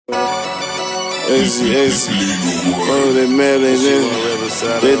Easy. Oh, they mad, they in.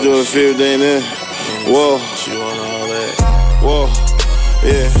 They do a fear, they in. Whoa. Whoa.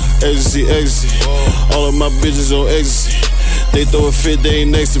 Yeah, ecstasy. All of my bitches on ecstasy. They throw a fit, they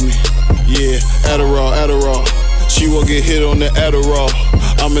ain't next to me. Yeah, Adderall. She won't get hit on the Adderall.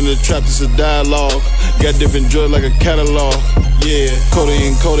 I'm in the trap, it's a dialogue. Got different drugs like a catalog. Yeah,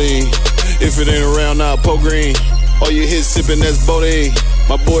 codeine. If it ain't around, now poke green. All you hit sippin', that's Bodine.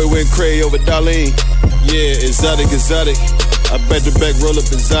 My boy went crazy over Darlene. Yeah, exotic. I back to back, roll up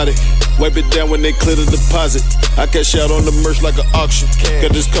exotic. Wipe it down when they clear the deposit. I cash out on the merch like an auction.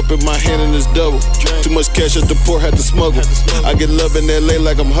 Got this cup in my hand and it's double. Too much cash at the port, had to smuggle. I get love in LA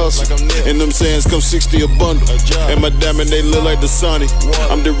like I'm hustling. And them sands come 60 a bundle. And my diamond, they look like the Sonny.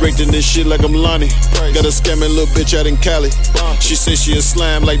 I'm directing this shit like I'm Lonnie. Got a scamming little bitch out in Cali. She say she a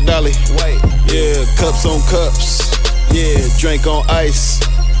slime like Dolly. Yeah, cups on cups. Yeah, drink on ice.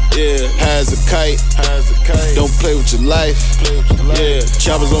 Yeah, high as a kite. Don't play with your life. Yeah,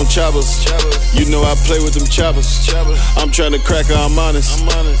 choppers on choppers. You know I play with them choppers. I'm trying to crack her, I'm honest.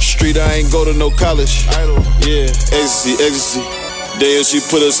 Street, I ain't go to no college. Yeah, ecstasy. Damn, she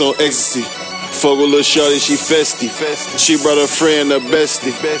put us on ecstasy. Fuck with little shorty, she festy. She brought her friend, her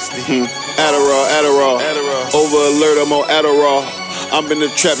bestie. Adderall. Over alert, I'm on Adderall. I'm in the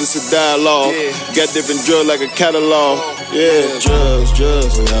trap, it's a dialogue. Got different drugs like a catalog. Yeah, drugs,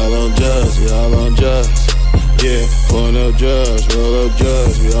 we all on drugs. Yeah, pouring up drugs, roll up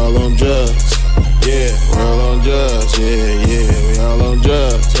drugs, we all on drugs. Yeah, roll on drugs, yeah, we all on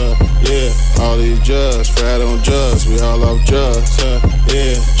drugs. Yeah, all these drugs, fried on drugs, we all off drugs.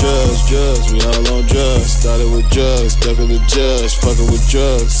 Yeah, drugs, we all on drugs. Started with drugs, stuck with the judge, fucking with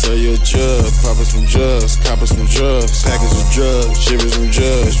drugs. Sell you a drug, pop us some drugs, cop us some drugs. Package of drugs, shipping some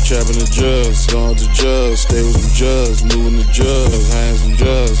drugs, trapping the drugs, going to drugs, stay with some drugs, moving the drugs, hiding some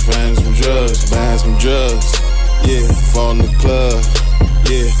drugs, finding some drugs, buying some drugs. Yeah, fall in the club.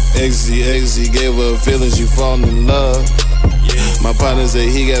 Yeah, ecstasy, gave her a feeling she falling in love. My partner say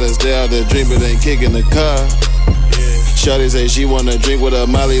he gotta stay out there, drink but ain't kicking the car. Shawty say she wanna drink with her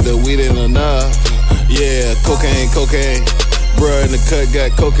Molly, the weed ain't enough. Yeah, cocaine. Bruh in the cut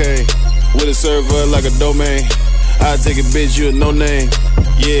got cocaine. With a server like a domain. I take a bitch, you a no name.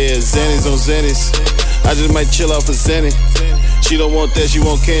 Yeah, Xannies on Xannies. I just might chill off a Xanny. She don't want that, she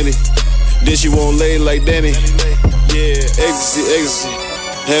want candy. Then she won't lay like Danny. Yeah, ecstasy.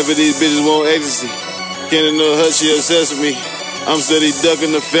 Half of these bitches want ecstasy. Can't know her, she obsessed with me. I'm steady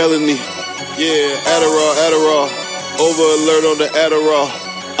ducking the felony. Yeah, Adderall. Over alert on the Adderall.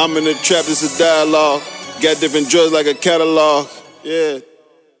 I'm in the trap, it's a dialogue. Got different drugs like a catalog. Yeah.